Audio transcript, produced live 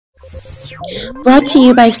Brought to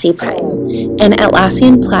you by Cprime, an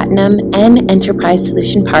Atlassian Platinum and Enterprise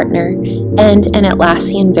Solution Partner and an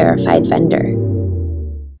Atlassian Verified Vendor.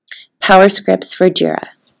 Power Scripts for Jira.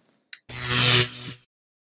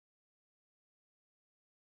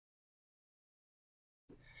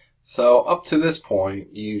 So up to this point,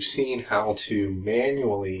 you've seen how to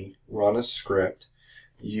manually run a script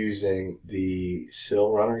using the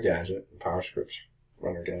SIL runner gadget, PowerScripts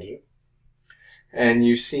runner gadget. And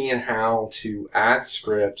you've seen how to add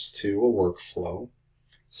scripts to a workflow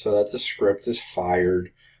so that the script is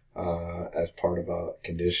fired as part of a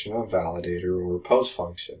condition, a validator, or a post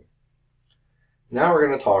function. Now we're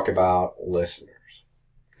going to talk about listeners.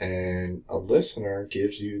 And a listener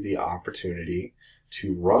gives you the opportunity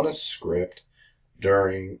to run a script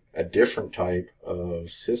during a different type of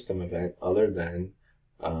system event other than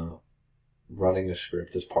running a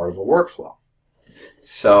script as part of a workflow.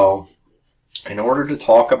 So in order to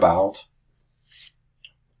talk about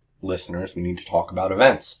listeners, we need to talk about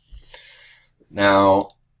events. Now,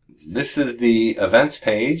 this is the events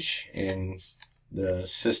page in the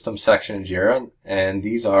system section in Jira, and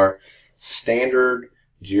these are standard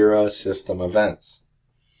Jira system events.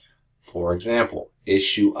 For example,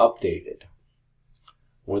 issue updated.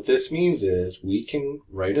 What this means is we can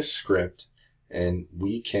write a script and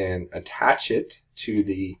we can attach it to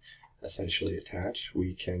the,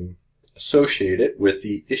 we can associate it with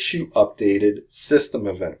the issue updated system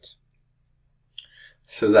event,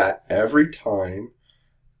 so that every time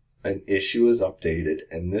an issue is updated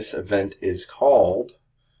and this event is called,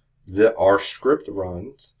 our script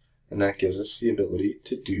runs, and that gives us the ability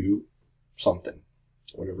to do something,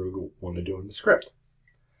 whatever we want to do in the script.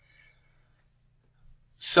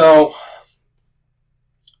 So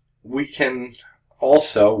we can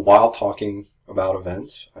also, while talking about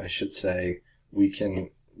events, I should say, we can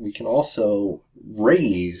also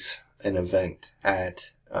raise an event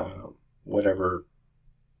at whatever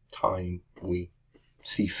time we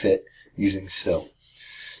see fit using SIL.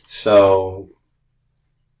 So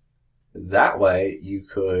that way you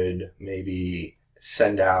could maybe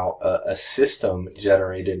send out a system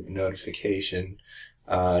generated notification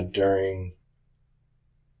during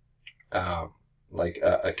like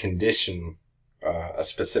a condition, a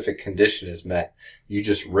specific condition is met. You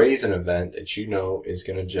just raise an event that you know is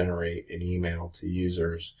going to generate an email to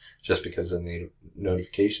users just because of the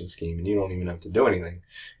notification scheme, and you don't even have to do anything.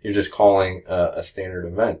 You're just calling a standard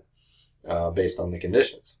event based on the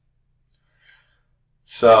conditions.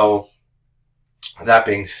 So that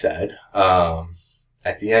being said,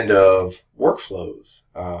 at the end of workflows,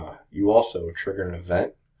 you also trigger an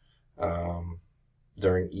event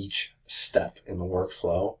during each step in the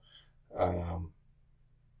workflow.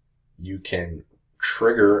 You can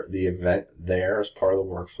trigger the event there as part of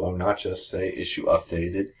the workflow, not just say issue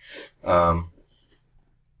updated,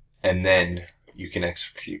 and then you can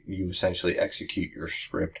essentially execute your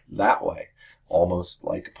script that way, almost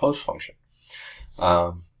like a post function.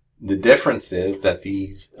 The difference is that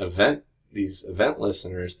these event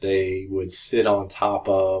listeners, they would sit on top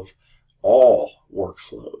of all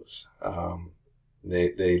workflows.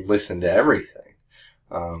 They listen to everything.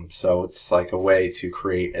 So it's like a way to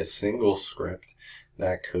create a single script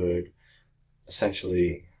that could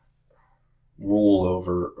essentially rule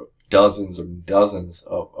over dozens and dozens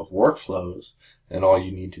of workflows, and all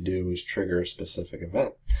you need to do is trigger a specific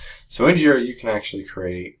event. So in Jira, you can actually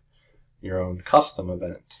create your own custom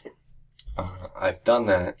event. I've done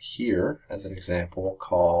that here as an example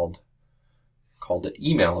called an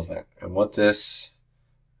email event. And what this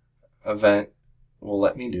event will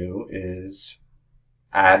let me do is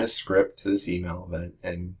add a script to this email event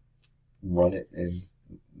and run it in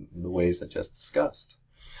the ways I just discussed.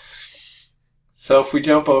 So if we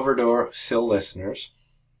jump over to our SIL listeners,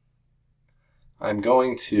 I'm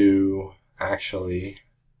going to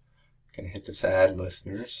hit this add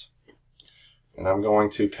listeners, and I'm going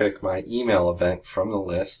to pick my email event from the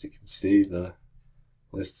list. You can see the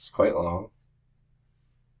list is quite long.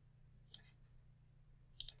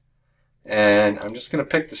 And I'm just going to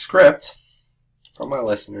pick the script from my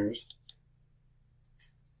listeners.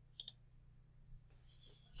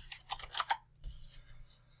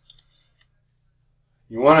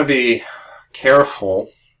 You want to be careful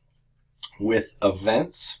with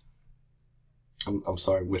events,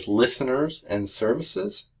 with listeners and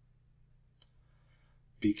services,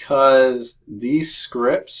 because these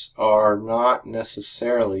scripts are not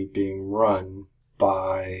necessarily being run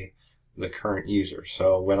by the current user.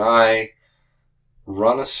 So when I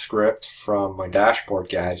run a script from my dashboard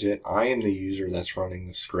gadget, I am the user that's running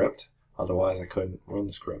the script. Otherwise, I couldn't run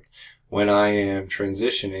the script. When I am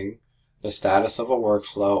transitioning the status of a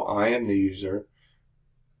workflow. I am the user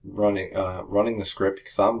running the script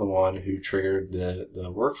because I'm the one who triggered the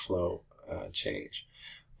workflow change.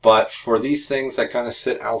 But for these things that kind of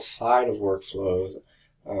sit outside of workflows,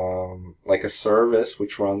 like a service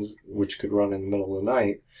which could run in the middle of the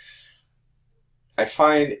night, I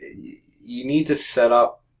find you need to set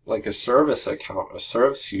up like a service account, a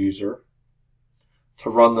service user, to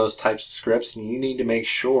run those types of scripts, and you need to make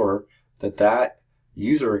sure that that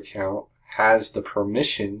user account has the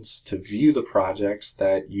permissions to view the projects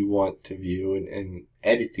that you want to view and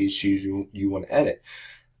edit the issues you want to edit.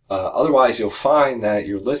 Otherwise, you'll find that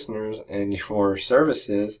your listeners and your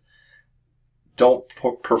services don't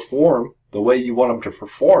perform the way you want them to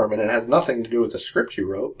perform, and it has nothing to do with the script you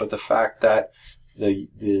wrote, but the fact that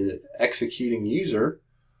the executing user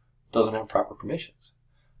doesn't have proper permissions,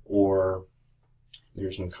 or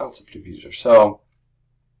there's no concept of user. So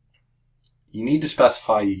you need to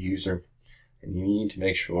specify your user, and you need to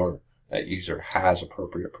make sure that user has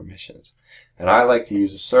appropriate permissions. And I like to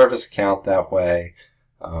use a service account that way.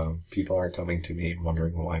 People aren't coming to me and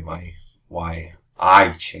wondering why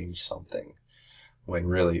I changed something, when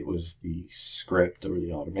really it was the script or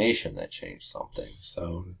the automation that changed something.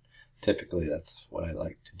 So typically that's what I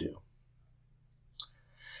like to do.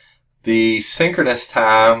 The synchronous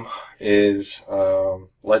tab is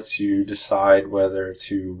lets you decide whether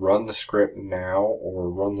to run the script now or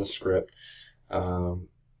run the script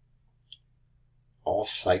all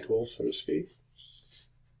cycle, so to speak.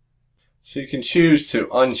 So you can choose to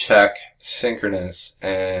uncheck synchronous,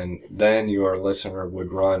 and then your listener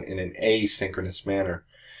would run in an asynchronous manner,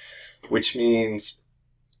 which means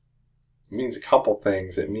a couple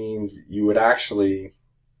things. It means you would actually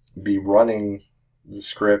be running the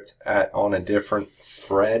script on a different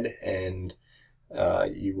thread, and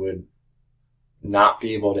you would not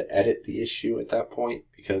be able to edit the issue at that point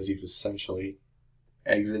because you've essentially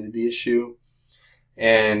exited the issue,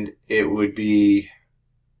 and it would be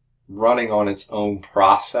running on its own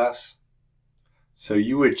process. So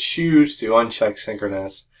you would choose to uncheck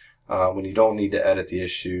synchronous when you don't need to edit the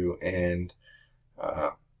issue, and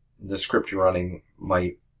the script you're running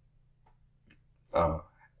might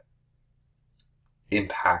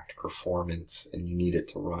impact performance and you need it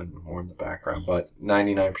to run more in the background. But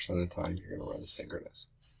 99% of the time you're going to run synchronous.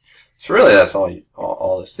 So really that's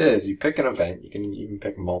all this is. You pick an event. You can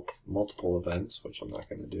pick multiple events, which I'm not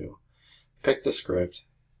going to do. Pick the script.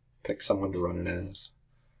 Pick someone to run it as,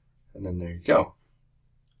 and then there you go.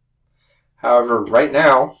 However, right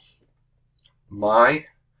now, my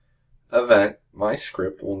event, my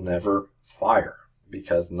script will never fire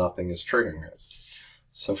because nothing is triggering it.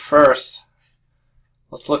 So first,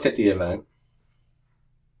 let's look at the event.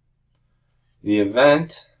 The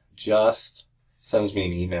event just sends me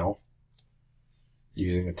an email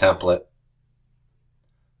using a template.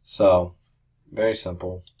 So, very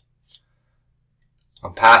simple.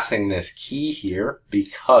 I'm passing this key here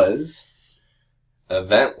because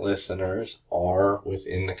event listeners are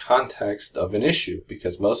within the context of an issue,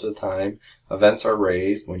 because most of the time events are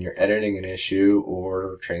raised when you're editing an issue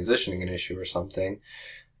or transitioning an issue or something.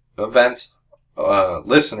 Events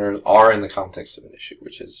listeners are in the context of an issue,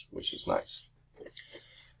 which is nice.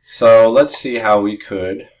 So let's see how we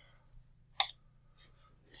could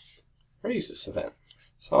raise this event.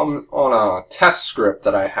 So I'm on a test script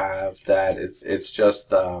that I have that it's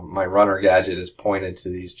just my runner gadget is pointed to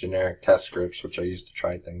these generic test scripts, which I use to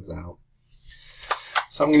try things out.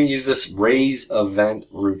 So I'm going to use this raise event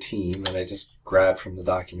routine that I just grabbed from the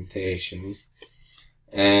documentation.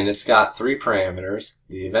 And it's got 3 parameters: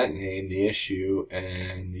 the event name, the issue,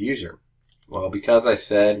 and the user. Well, because I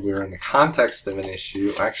said we're in the context of an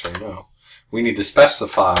issue, actually no. We need to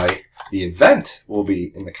specify the event will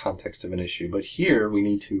be in the context of an issue, but here we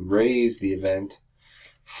need to raise the event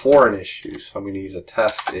for an issue. So I'm going to use a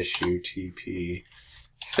test issue TP50,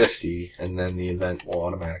 and then the event will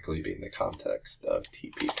automatically be in the context of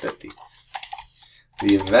TP50.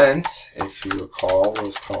 The event, if you recall,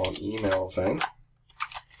 was called email event.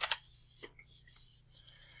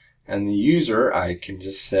 And the user, I can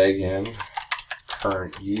just say again,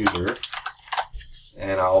 current user.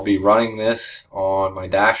 And I'll be running this on my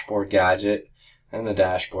dashboard gadget, and the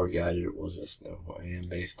dashboard gadget will just know who I am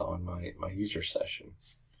based on my user session.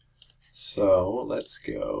 So let's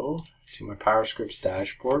go to my PowerScripts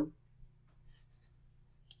dashboard,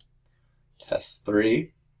 test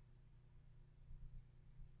 3.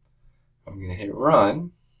 I'm going to hit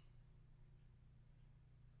run,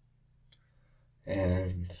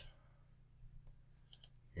 and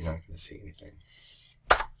you're not going to see anything.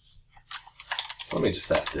 So let me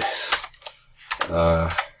just add this.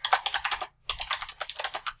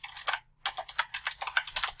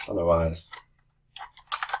 Otherwise,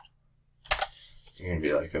 you're going to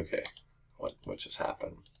be like, okay, what just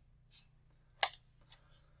happened?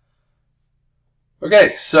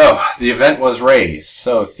 Okay, so the event was raised.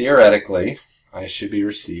 So theoretically, I should be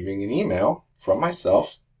receiving an email from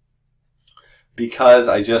myself because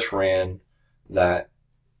I just ran that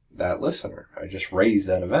listener. I just raised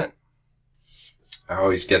that event. I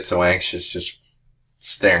always get so anxious just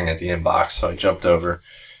staring at the inbox, so I jumped over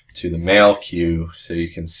to the mail queue so you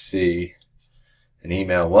can see an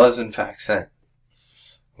email was in fact sent,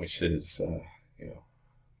 which is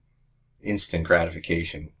instant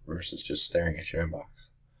gratification versus just staring at your inbox.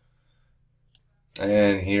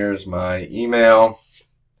 And here's my email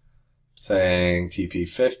saying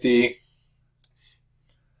TP50,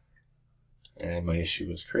 and my issue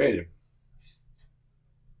was created.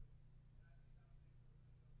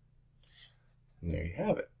 And there you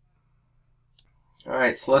have it. All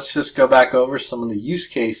right, so let's just go back over some of the use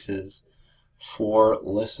cases for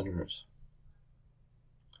listeners.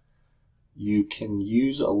 You can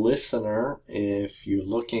use a listener if you're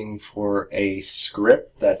looking for a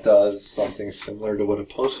script that does something similar to what a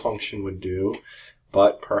post function would do,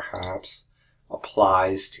 but perhaps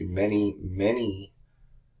applies to many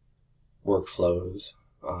workflows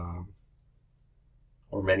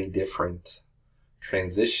or many different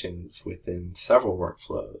transitions within several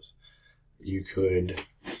workflows. You could,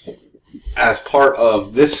 as part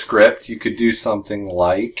of this script, you could do something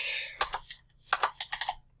like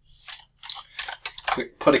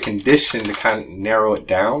put a condition to kind of narrow it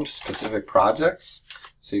down to specific projects.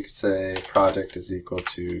 So you could say project is equal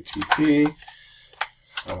to TP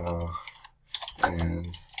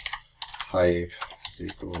and type is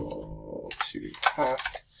equal to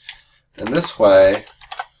task. And this way,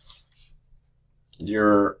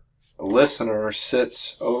 your listener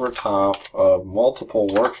sits over top of multiple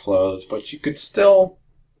workflows, but you could still,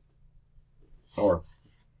 or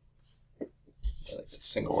it's a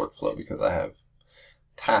single workflow because I have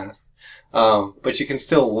task, but you can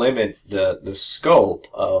still limit the scope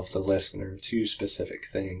of the listener to specific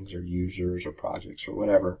things or users or projects or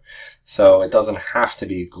whatever. So it doesn't have to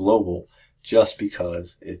be global just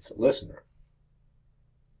because it's a listener.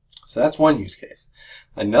 So that's one use case.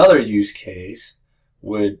 Another use case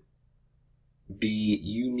would be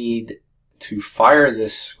you need to fire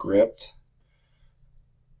this script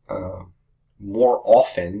more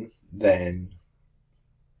often than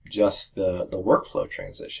just the workflow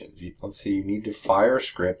transition. Let's say you need to fire a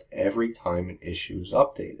script every time an issue is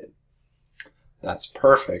updated. That's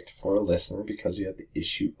perfect for a listener because you have the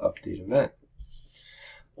issue update event.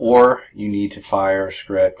 Or you need to fire a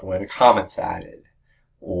script when a comment's added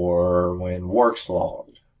or when work's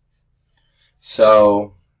logged.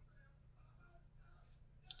 So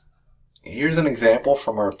here's an example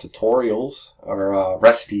from our tutorials or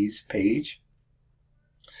recipes page.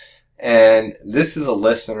 And this is a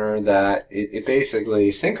listener that it basically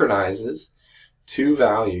synchronizes two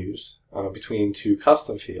values between two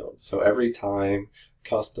custom fields. So every time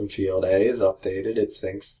custom field A is updated, it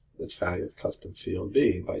syncs its value with custom field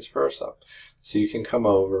B and vice versa. So you can come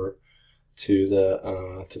over to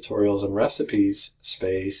the tutorials and recipes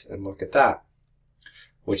space and look at that,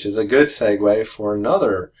 which is a good segue for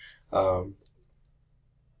another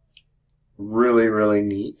really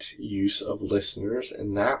neat use of listeners,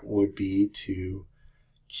 and that would be to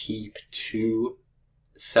keep two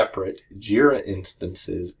separate Jira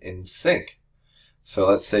instances in sync. So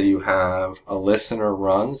let's say you have a listener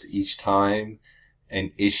runs each time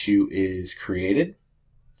an issue is created,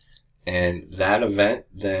 and that event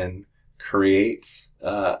then creates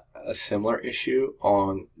a similar issue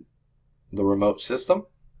on the remote system.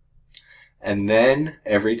 And then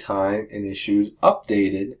every time an issue is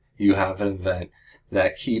updated, you have an event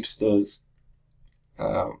that keeps those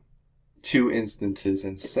two instances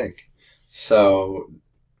in sync. So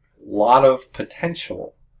a lot of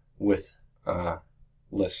potential with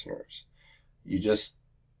listeners. You just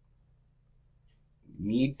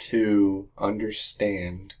need to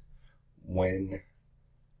understand when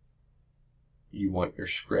you want your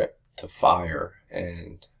script to fire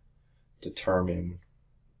and determine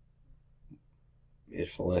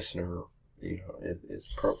if a listener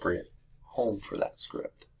is appropriate home for that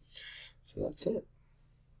script. So that's it.